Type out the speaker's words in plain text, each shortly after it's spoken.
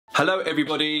Hello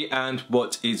everybody, and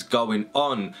what is going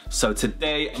on? So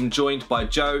today I'm joined by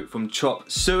Joe from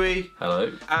Chop Suey.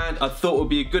 Hello. And I thought it would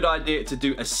be a good idea to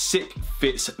do a sick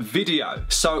fits video.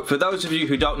 So for those of you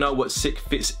who don't know what sick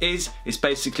fits is, it's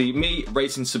basically me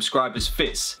rating subscribers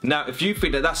fits. Now if you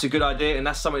think that that's a good idea and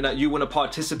that's something that you want to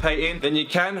participate in, then you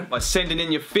can by sending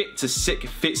in your fit to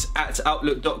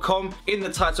sicckfits@outlook.com. In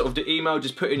the title of the email,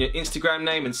 just put in your Instagram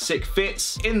name and sick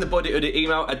fits. In the body of the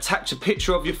email, attach a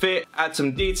picture of your fit, add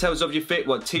some details of your fit,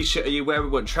 what t-shirt are you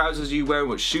wearing, what trousers are you wearing,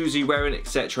 what shoes are you wearing,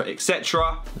 etc,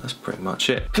 etc. That's pretty much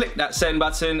it. Click that send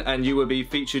button and you will be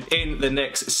featured in the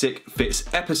next Sick Fits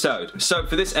episode. So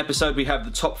for this episode we have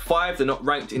the top 5, they're not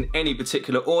ranked in any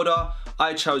particular order.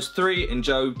 I chose 3 and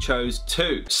Joe chose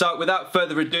 2. So without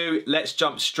further ado, let's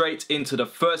jump straight into the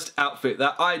first outfit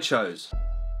that I chose.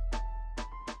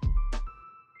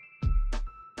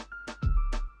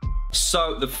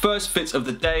 So the first fit of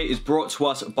the day is brought to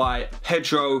us by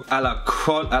Pedro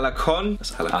Alacon.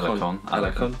 That's Alacon.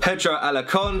 Pedro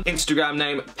Alacon. Instagram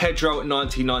name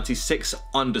Pedro1996_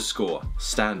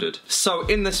 standard. So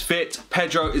in this fit,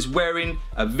 Pedro is wearing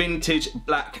a vintage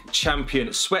black Champion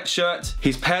sweatshirt.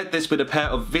 He's paired this with a pair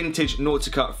of vintage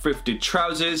Nautica thrifted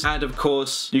trousers, and of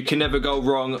course, you can never go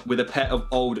wrong with a pair of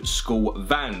old school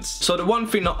Vans. So the one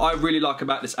thing that I really like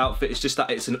about this outfit is just that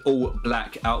it's an all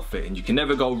black outfit, and you can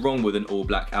never go wrong with an all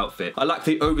black outfit. I like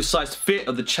the oversized fit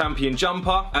of the Champion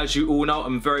jumper. As you all know,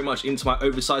 I'm very much into my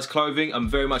oversized clothing, I'm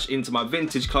very much into my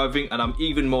vintage clothing, and I'm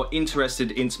even more interested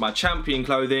into my Champion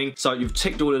clothing. So you've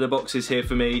ticked all of the boxes here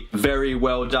for me. Very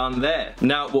well done there.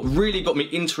 Now what really got me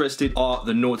interested are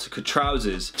the Nautica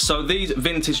trousers. So these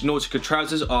vintage Nautica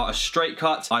trousers are a straight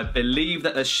cut. I believe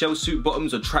that they're shell suit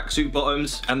bottoms or tracksuit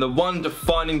bottoms, and the one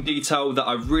defining detail that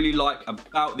I really like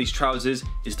about these trousers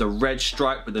is the red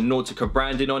stripe with the Nautica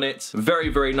branding on it. Very,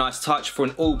 very nice touch for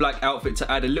an all black outfit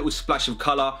to add a little splash of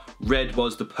colour. Red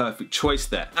was the perfect choice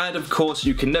there. And of course,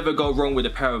 you can never go wrong with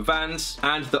a pair of Vans.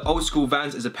 And the old school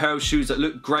Vans is a pair of shoes that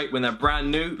look great when they're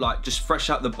brand new, like just fresh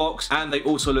out the box. And they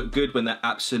also look good when they're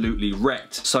absolutely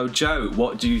wrecked. So Joe,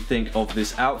 what do you think of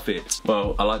this outfit?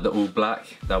 Well, I like the all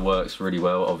black. That works really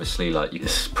well. Obviously, like,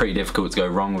 it's pretty difficult to go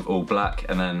wrong with all black.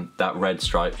 And then that red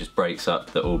stripe just breaks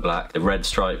up the all black. The red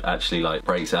stripe actually like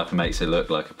breaks it up and makes it look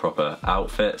like a proper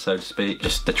outfit, so to speak.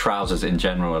 Just the trousers in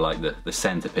general are like the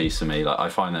centerpiece for me. Like, I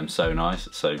find them so nice,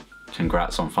 so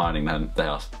congrats on finding them. They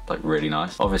are like really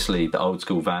nice. Obviously the old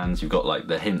school Vans, you've got like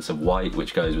the hints of white,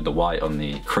 which goes with the white on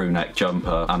the crew neck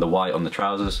jumper and the white on the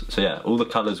trousers. So yeah, all the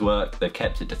colors work. They've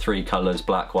kept it to 3 colors,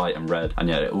 black, white and red, and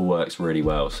yeah, it all works really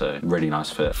well. So really nice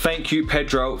fit. Thank you,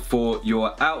 Pedro, for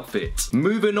your outfit.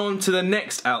 Moving on to the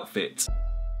next outfit.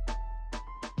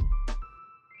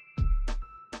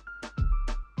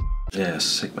 Yeah,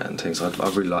 sick man things. I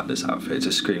really like this outfit. It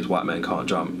just screams white man can't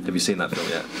jump. Have you seen that film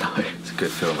yet? No. It's a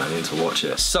good film, man. You need to watch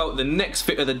it. So the next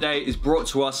fit of the day is brought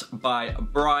to us by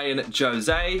Brian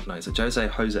Jose. No, is it Jose?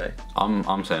 Jose. I'm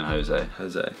saying Jose.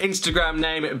 Jose. Instagram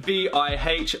name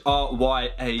BIHRYAN.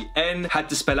 Had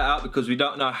to spell it out because we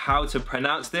don't know how to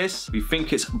pronounce this. We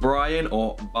think it's Brian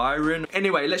or Byron.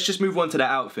 Anyway, let's just move on to the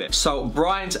outfit. So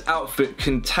Brian's outfit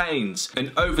contains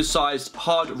an oversized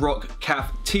hard rock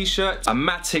calf t-shirt, a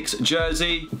matix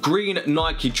jersey, green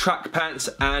Nike track pants,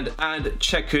 and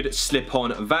checkered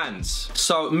slip-on Vans.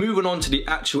 So moving on to the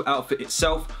actual outfit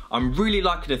itself, I'm really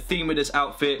liking the theme of this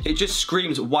outfit. It just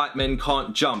screams white men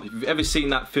can't jump. If you've ever seen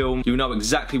that film, you know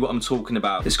exactly what I'm talking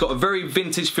about. It's got a very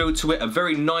vintage feel to it, a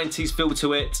very 90s feel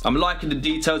to it. I'm liking the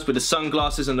details with the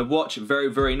sunglasses and the watch, very,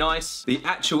 very nice. The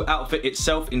actual outfit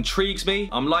itself intrigues me.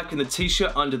 I'm liking the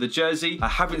t-shirt under the jersey. I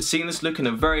haven't seen this look in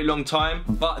a very long time,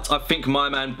 but I think my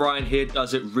man Brian here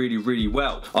does it really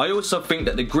well. I also think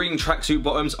that the green tracksuit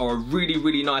bottoms are a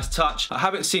really nice touch. I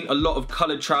haven't seen a lot of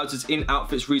coloured trousers in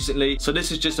outfits recently, so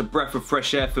this is just a breath of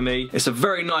fresh air for me. It's a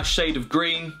very nice shade of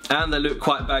green, and they look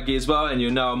quite baggy as well, and you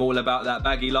know I'm all about that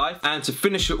baggy life. And to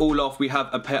finish it all off, we have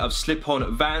a pair of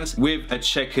slip-on Vans with a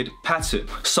checkered pattern.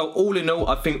 So all in all,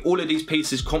 I think all of these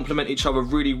pieces complement each other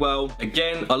really well.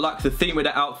 Again, I like the theme of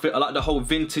the outfit. I like the whole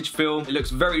vintage feel. It looks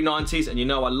very 90s, and you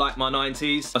know I like my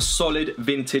 90s. A solid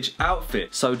vintage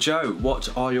outfit. So Joe,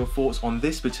 what are your thoughts on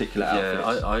this particular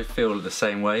outfit? Yeah, I feel the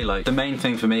same way. Like, the main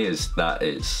thing for me is that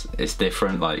it's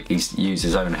different. Like, he's used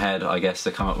his own head, I guess,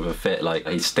 to come up with a fit. Like,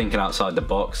 he's thinking outside the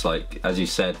box. Like, as you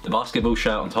said, the basketball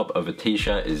shirt on top of a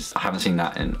t-shirt is, I haven't seen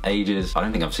that in ages. I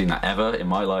don't think I've seen that ever in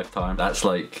my lifetime. That's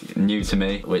like new to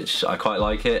me, which I quite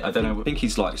like it. I don't know. I think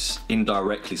he's like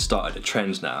indirectly started a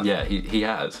trend now. Yeah, he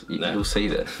has. You'll see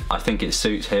this. I think it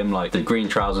suits him. Like, the green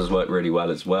trousers work really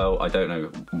well as well. I don't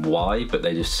know why, but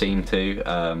they just seem to.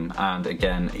 And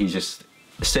again, he's just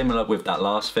Similar with that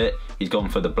last fit, he's gone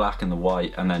for the black and the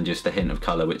white and then just a hint of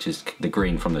colour, which is the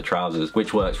green from the trousers,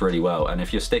 which works really well. And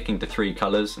if you're sticking to 3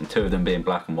 colours and 2 of them being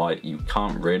black and white, you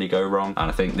can't really go wrong. And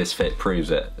I think this fit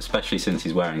proves it, especially since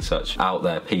he's wearing such out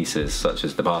there pieces such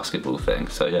as the basketball thing.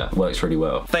 So yeah, it works really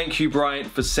well. Thank you, Brian,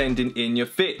 for sending in your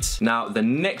fit. Now the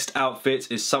next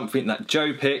outfit is something that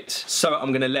Joe picked, so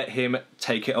I'm gonna let him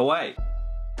take it away.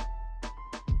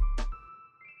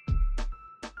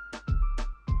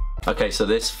 Okay, so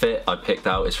this fit I picked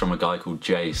out is from a guy called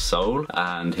J Soul,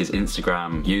 and his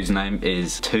Instagram username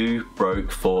is 2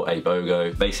 broke for a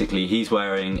BOGO. Basically, he's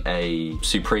wearing a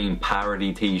Supreme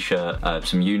parody t-shirt,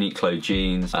 some Uniqlo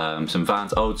jeans, some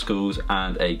Vans old schools,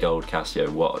 and a gold Casio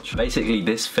watch. Basically,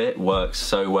 this fit works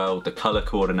so well. The color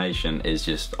coordination is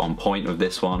just on point with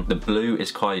this one. The blue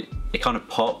is it kind of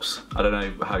pops. I don't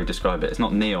know how you describe it. It's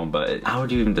not neon, but how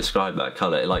would you even describe that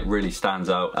color? It like really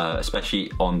stands out,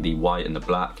 especially on the white and the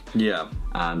black. Yeah.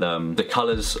 And the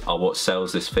colours are what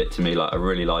sells this fit to me. Like, I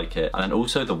really like it. And then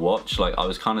also the watch, like, I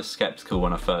was kind of skeptical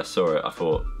when I first saw it. I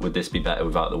thought, would this be better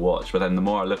without the watch? But then the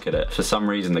more I look at it, for some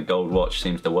reason the gold watch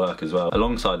seems to work as well,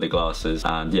 alongside the glasses.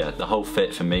 And yeah, the whole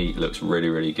fit for me looks really,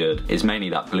 really good. It's mainly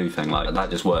that blue thing, like, that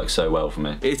just works so well for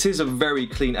me. It is a very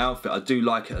clean outfit. I do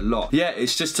like it a lot. Yeah,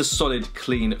 it's just a solid,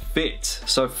 clean fit.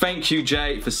 So thank you,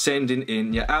 Jay, for sending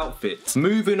in your outfit.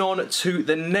 Moving on to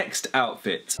the next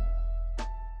outfit.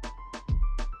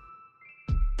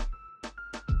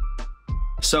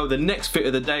 So the next fit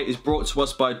of the day is brought to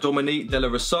us by Dominique Della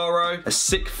Rosario, a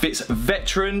Sick Fits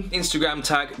veteran. Instagram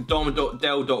tag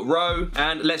dom.del.ro,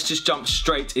 and let's just jump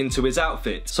straight into his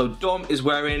outfit. So Dom is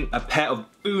wearing a pair of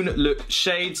bonlook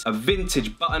shades, a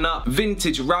vintage button-up,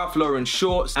 vintage Ralph Lauren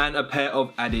shorts, and a pair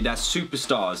of Adidas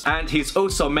Superstars. And he's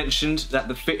also mentioned that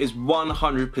the fit is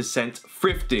 100%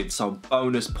 thrifted, so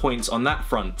bonus points on that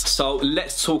front. So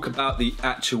let's talk about the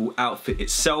actual outfit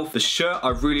itself. The shirt I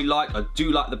really like. I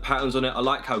do like the patterns on it. I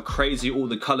like how crazy all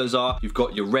the colors are. You've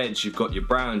got your reds, you've got your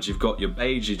browns, you've got your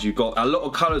beiges, you've got a lot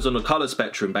of colors on the color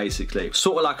spectrum, basically.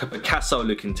 Sort of like a Picasso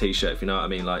looking t-shirt, if you know what I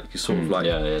mean. Like, you sort of like,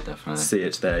 yeah, definitely see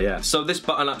it's there, yeah. So this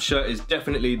button-up shirt is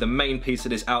definitely the main piece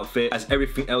of this outfit, as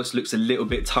everything else looks a little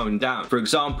bit toned down. For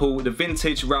example, the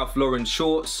vintage Ralph Lauren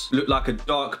shorts look like a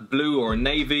dark blue or a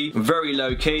navy, very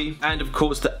low key, and of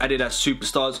course the Adidas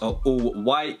Superstars are all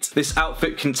white. This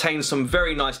outfit contains some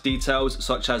very nice details,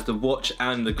 such as the watch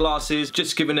and the glasses,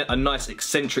 just giving it a nice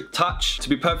eccentric touch. To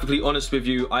be perfectly honest with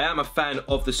you, I am a fan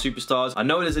of the Superstars. I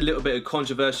know there's a little bit of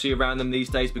controversy around them these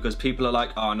days because people are like,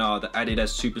 oh no, the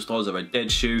Adidas Superstars are a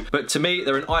dead shoe. But to me,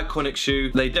 they're an iconic shoe.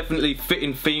 They definitely fit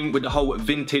in theme with the whole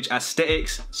vintage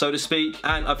aesthetics, so to speak,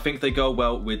 and I think they go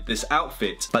well with this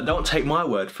outfit. But don't take my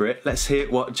word for it. Let's hear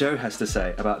what Joe has to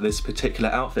say about this particular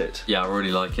outfit. Yeah, I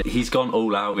really like it. He's gone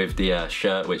all out with the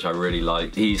shirt, which I really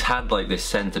like. He's had like this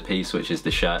centerpiece, which is the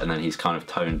shirt, and then he's kind of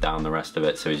toned down the rest of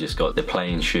it. So he's just got the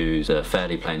plain shoes, the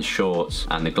fairly plain shorts,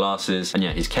 and the glasses. And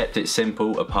yeah, he's kept it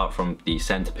simple apart from the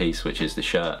centerpiece, which is the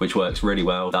shirt, which works really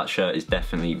well. That shirt is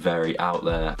definitely very out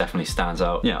there, definitely stands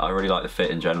out. Yeah, I really like the fit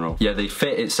in general. Yeah, the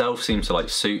fit itself seems to like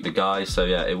suit the guy, so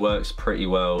yeah, it works pretty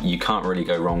well. You can't really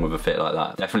go wrong with a fit like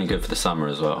that. Definitely good for the summer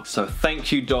as well. So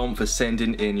thank you, Dom, for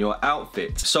sending in your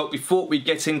outfit. So before we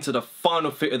get into the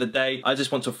final fit of the day, I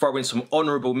just want to throw in some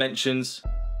honorable mentions.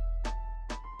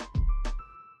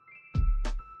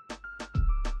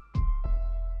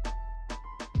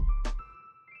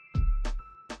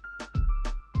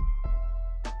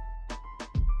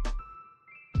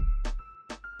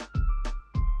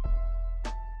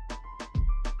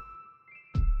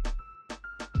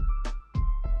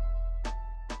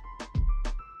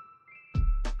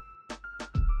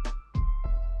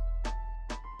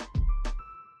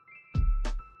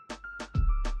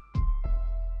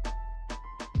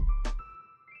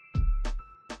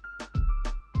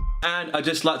 And I'd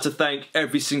just like to thank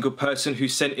every single person who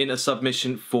sent in a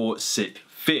submission for Sick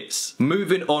Fits.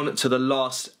 Moving on to the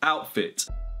last outfit.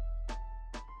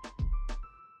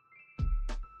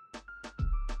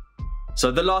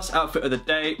 So the last outfit of the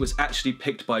day was actually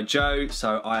picked by Joe,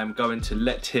 so I am going to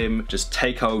let him just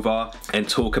take over and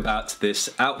talk about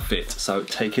this outfit. So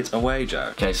take it away, Joe.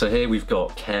 Okay, so here we've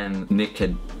got Ken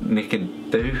Nikaido.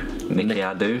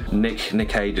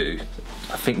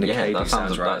 I think Nikaido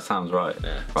sounds right. That sounds right.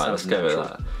 Yeah, right, let's go with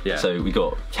that. Yeah. So we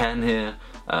got Ken here.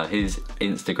 His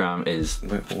Instagram is...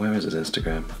 Where is his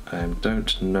Instagram? I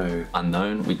don't know.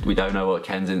 Unknown. We don't know what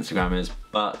Ken's Instagram is,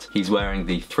 but he's wearing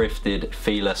the thrifted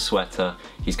fila sweater.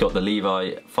 He's got the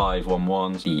Levi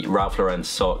 511s, the Ralph Lauren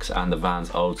socks, and the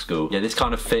Vans Old School. Yeah, this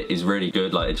kind of fit is really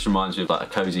good. Like, it just reminds me of like a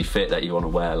cozy fit that you want to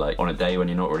wear like on a day when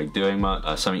you're not really doing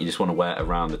much. Something you just want to wear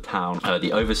around the town.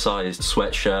 The oversized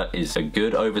sweatshirt is a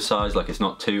good oversized, like it's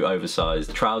not too oversized.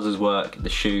 The trousers work, the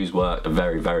shoes work, a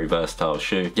very, very versatile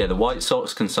shoe. Yeah, the white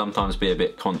socks can sometimes be a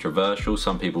bit controversial.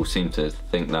 Some people seem to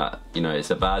think that, you know,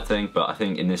 it's a bad thing, but I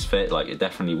think in this fit, like, it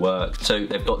definitely works. So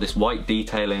they've got this white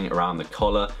detailing around the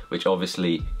collar, which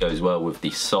obviously goes well with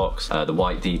the socks. The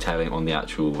white detailing on the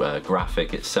actual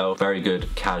graphic itself. Very good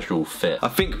casual fit. I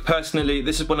think personally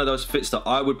this is one of those fits that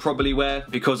I would probably wear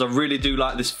because I really do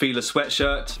like this Fila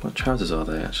sweatshirt. What trousers are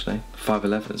they actually?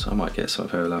 511s. I might get some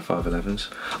pair of 511s.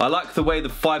 I like the way the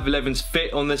 511s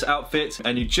fit on this outfit,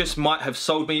 and you just might have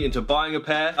sold me into buying a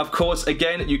pair. Of course,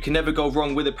 again, you can never go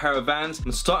wrong with a pair of Vans.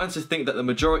 I'm starting to think that the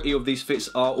majority of these fits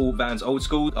are all Vans Old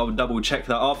School. I'll double check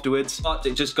that afterwards, but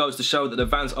it just goes to show that the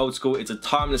Vans Old School is a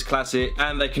timeless classic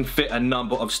and they can fit a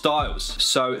number of styles.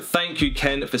 So thank you,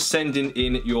 Ken, for sending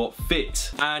in your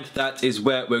fit. And that is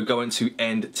where we're going to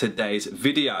end today's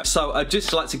video. So I'd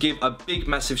just like to give a big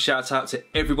massive shout out to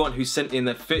everyone who sent in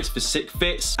their fits for Sick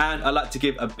Fits, and I'd like to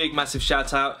give a big massive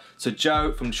shout out to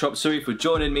Joe from Chop Suey for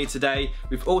joining me today.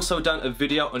 We've also done a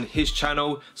video on his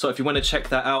channel, so if you want to check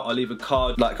that out, I'll leave a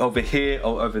card like over here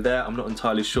or over there. I'm not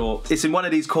entirely sure. It's in one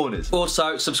of these corners.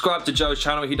 Also, subscribe to Joe's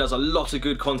channel. He does a lot of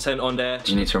good content on there.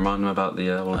 Do you need to remind them about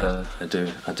the order? I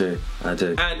do.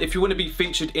 And if you want to be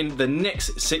featured in the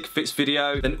next Sick Fits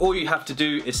video, then all you have to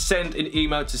do is send an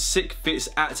email to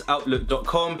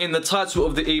sicckfits@outlook.com. In the title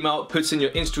of the email, put in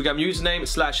your Instagram username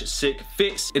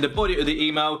 /sickfits. In the body of the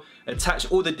email,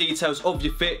 attach all the details of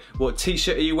your fit. What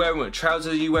t-shirt are you wearing, what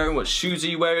trousers are you wearing, what shoes are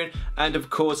you wearing, and of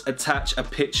course attach a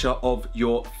picture of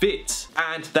your fit.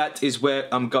 And that is where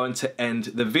I'm going to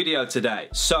end the video today.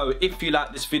 So if you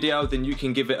like this video, then you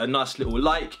can give it a nice little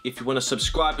like. If you want to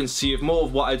subscribe and see more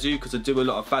of what I do, because I do a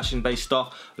lot of fashion based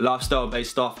stuff, lifestyle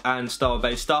based stuff, and style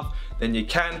based stuff, then you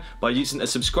can by using the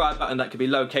subscribe button that can be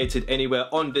located anywhere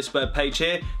on this web page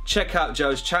here. Check out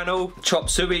Joe's channel, Chop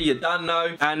Suey, you done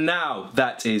know. And now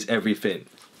that is everything.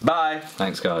 Bye.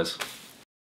 Thanks, guys.